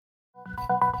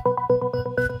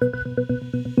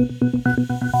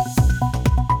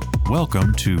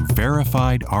Welcome to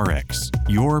Verified RX,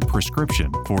 your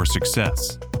prescription for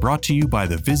success. Brought to you by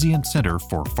the Vizient Center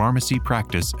for Pharmacy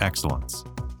Practice Excellence.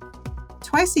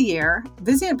 Twice a year,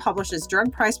 Vizient publishes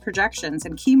drug price projections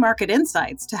and key market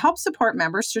insights to help support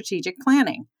members' strategic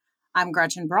planning. I'm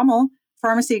Gretchen Brummel,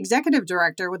 Pharmacy Executive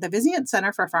Director with the Vizient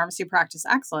Center for Pharmacy Practice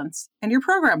Excellence, and your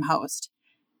program host.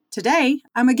 Today,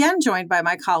 I'm again joined by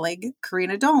my colleague,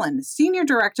 Karina Dolan, Senior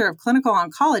Director of Clinical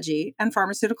Oncology and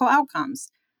Pharmaceutical Outcomes.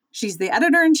 She's the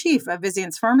Editor-in-Chief of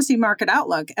Vizient's Pharmacy Market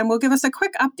Outlook and will give us a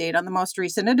quick update on the most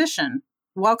recent edition.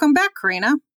 Welcome back,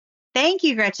 Karina. Thank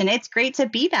you, Gretchen. It's great to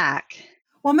be back.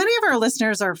 Well, many of our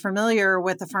listeners are familiar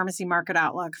with the Pharmacy Market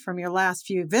Outlook from your last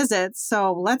few visits,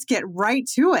 so let's get right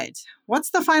to it. What's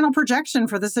the final projection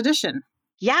for this edition?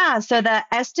 Yeah, so the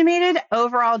estimated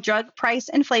overall drug price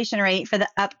inflation rate for the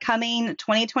upcoming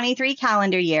 2023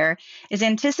 calendar year is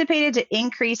anticipated to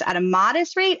increase at a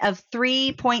modest rate of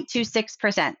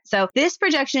 3.26%. So this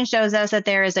projection shows us that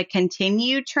there is a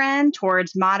continued trend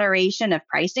towards moderation of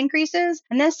price increases,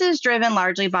 and this is driven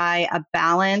largely by a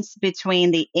balance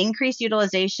between the increased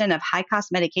utilization of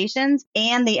high-cost medications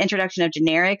and the introduction of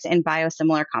generics and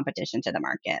biosimilar competition to the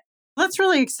market. That's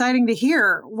really exciting to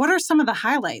hear. What are some of the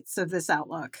highlights of this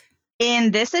outlook?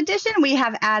 In this edition, we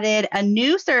have added a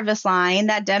new service line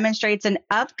that demonstrates an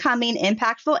upcoming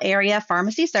impactful area of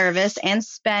pharmacy service and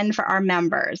spend for our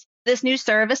members. This new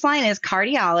service line is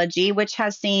cardiology, which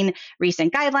has seen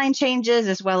recent guideline changes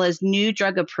as well as new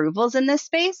drug approvals in this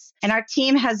space. And our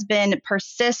team has been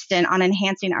persistent on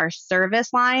enhancing our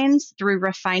service lines through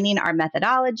refining our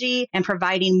methodology and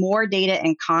providing more data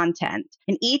and content.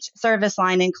 And each service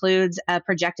line includes a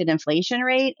projected inflation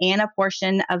rate and a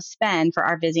portion of spend for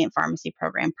our Vizient Pharmacy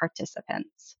Program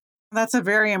participants. That's a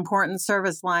very important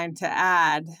service line to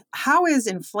add. How is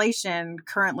inflation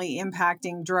currently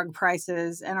impacting drug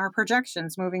prices and our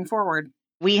projections moving forward?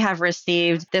 We have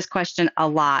received this question a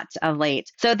lot of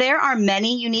late. So there are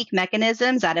many unique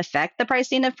mechanisms that affect the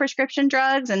pricing of prescription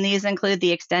drugs, and these include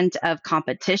the extent of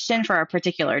competition for a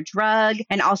particular drug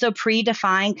and also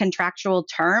predefined contractual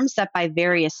terms set by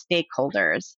various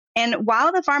stakeholders. And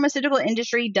while the pharmaceutical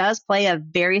industry does play a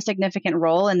very significant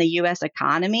role in the U.S.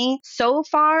 economy, so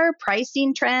far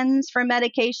pricing trends for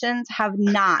medications have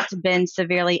not been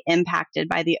severely impacted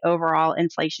by the overall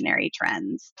inflationary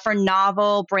trends. For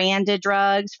novel branded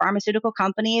drugs, pharmaceutical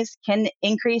companies can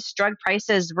increase drug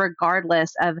prices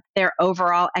regardless of their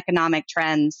overall economic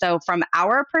trends. So from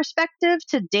our perspective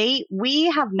to date,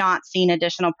 we have not seen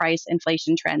additional price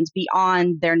inflation trends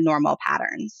beyond their normal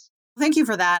patterns. Thank you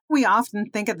for that. We often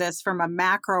think of this from a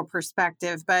macro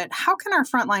perspective, but how can our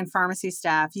frontline pharmacy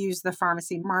staff use the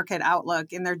Pharmacy Market Outlook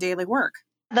in their daily work?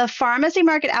 The Pharmacy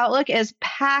Market Outlook is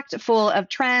packed full of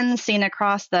trends seen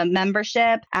across the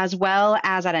membership as well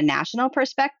as at a national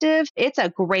perspective. It's a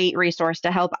great resource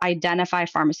to help identify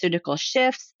pharmaceutical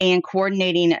shifts and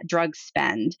coordinating drug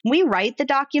spend. We write the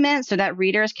document so that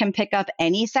readers can pick up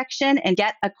any section and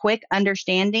get a quick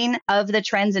understanding of the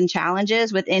trends and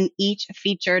challenges within each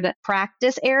featured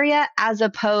practice area, as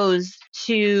opposed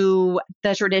to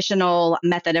the traditional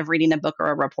method of reading a book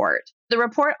or a report. The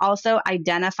report also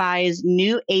identifies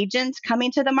new agents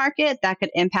coming to the market that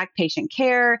could impact patient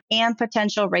care and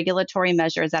potential regulatory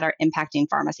measures that are impacting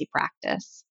pharmacy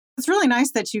practice. It's really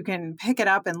nice that you can pick it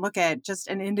up and look at just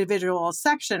an individual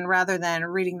section rather than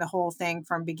reading the whole thing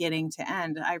from beginning to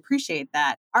end. I appreciate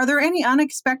that. Are there any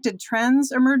unexpected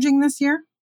trends emerging this year?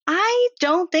 I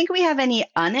don't think we have any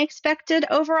unexpected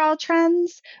overall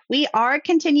trends. We are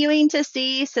continuing to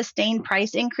see sustained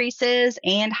price increases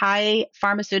and high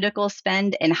pharmaceutical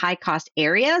spend in high-cost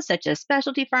areas such as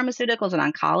specialty pharmaceuticals and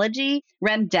oncology.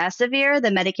 Remdesivir,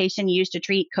 the medication used to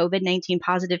treat COVID-19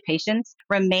 positive patients,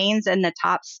 remains in the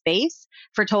top space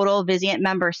for total Vizient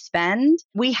member spend.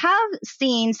 We have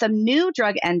seen some new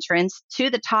drug entrants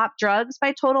to the top drugs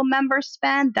by total member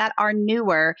spend that are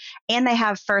newer, and they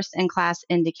have first-in-class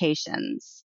indications.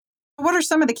 What are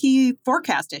some of the key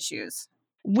forecast issues?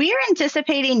 We're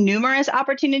anticipating numerous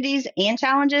opportunities and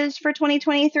challenges for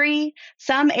 2023.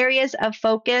 Some areas of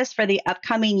focus for the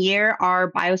upcoming year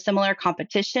are biosimilar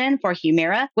competition for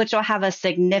Humira, which will have a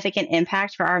significant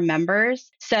impact for our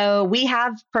members. So we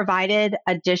have provided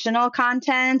additional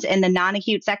content in the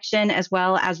non-acute section as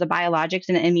well as the biologics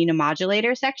and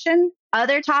immunomodulator section.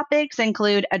 Other topics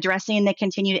include addressing the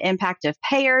continued impact of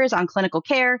payers on clinical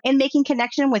care and making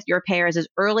connection with your payers as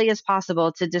early as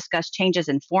possible to discuss changes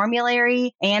in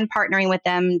formulary and partnering with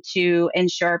them to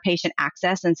ensure patient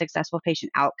access and successful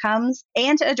patient outcomes,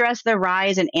 and to address the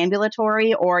rise in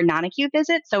ambulatory or non-acute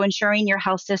visits, so ensuring your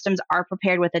health systems are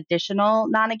prepared with additional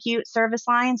non-acute service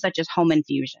lines such as home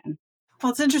infusion.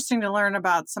 Well, it's interesting to learn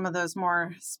about some of those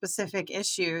more specific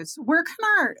issues. Where can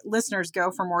our listeners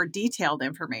go for more detailed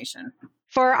information?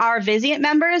 For our Vizient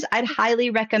members, I'd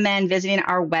highly recommend visiting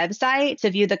our website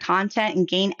to view the content and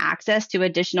gain access to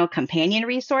additional companion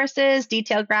resources,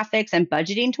 detailed graphics, and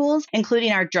budgeting tools,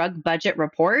 including our drug budget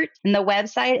report. And the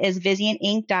website is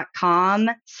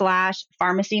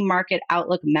vizientinc.com/pharmacy market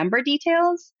outlook member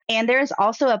details. And there is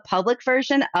also a public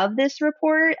version of this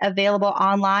report available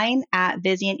online at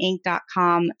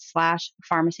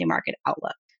vizientinc.com/pharmacy market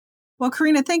outlook. Well,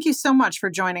 Karina, thank you so much for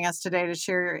joining us today to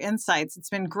share your insights. It's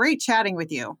been great chatting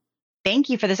with you. Thank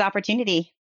you for this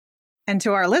opportunity. And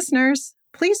to our listeners,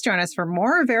 please join us for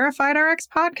more Verified RX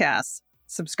podcasts.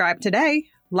 Subscribe today,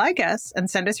 like us, and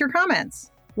send us your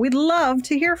comments. We'd love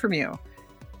to hear from you.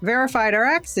 Verified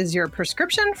RX is your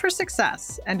prescription for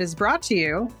success and is brought to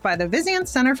you by the Vizient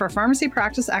Center for Pharmacy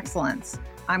Practice Excellence.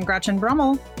 I'm Gretchen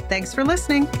Brummel. Thanks for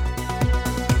listening.